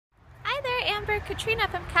Amber, Katrina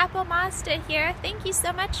from CapoMazda here. Thank you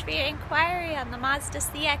so much for your inquiry on the Mazda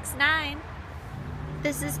CX-9.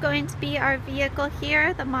 This is going to be our vehicle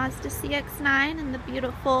here, the Mazda CX-9 in the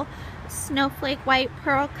beautiful snowflake white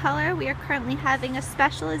pearl color. We are currently having a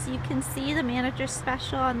special, as you can see, the manager's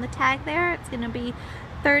special on the tag there. It's going to be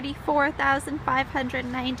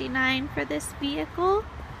 $34,599 for this vehicle.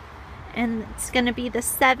 And it's going to be the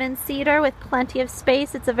 7-seater with plenty of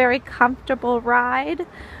space. It's a very comfortable ride.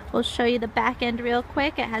 We'll show you the back end real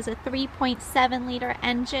quick. It has a 3.7 liter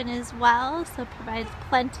engine as well, so it provides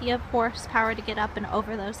plenty of horsepower to get up and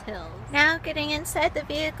over those hills. Now getting inside the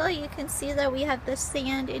vehicle, you can see that we have the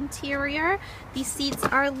sand interior. These seats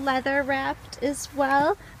are leather wrapped as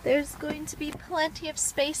well. There's going to be plenty of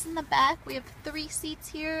space in the back. We have 3 seats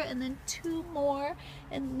here and then 2 more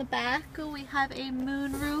in the back. We have a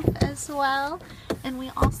moonroof as well, and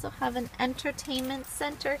we also have an entertainment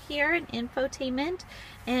center here, an infotainment,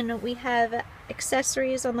 and we have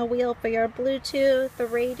accessories on the wheel for your Bluetooth, the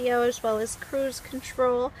radio, as well as cruise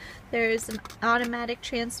control. There's an automatic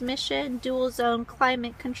transmission, dual zone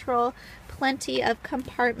climate control, plenty of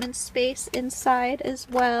compartment space inside as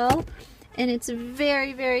well, and it's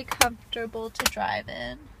very, very comfortable to drive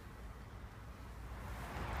in.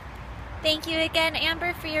 Thank you again,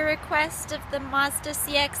 Amber, for your request of the Mazda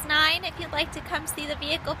CX-9. If you'd like to come see the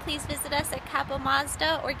vehicle, please visit us at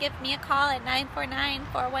CapoMazda or give me a call at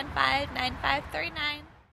 949-415-9539.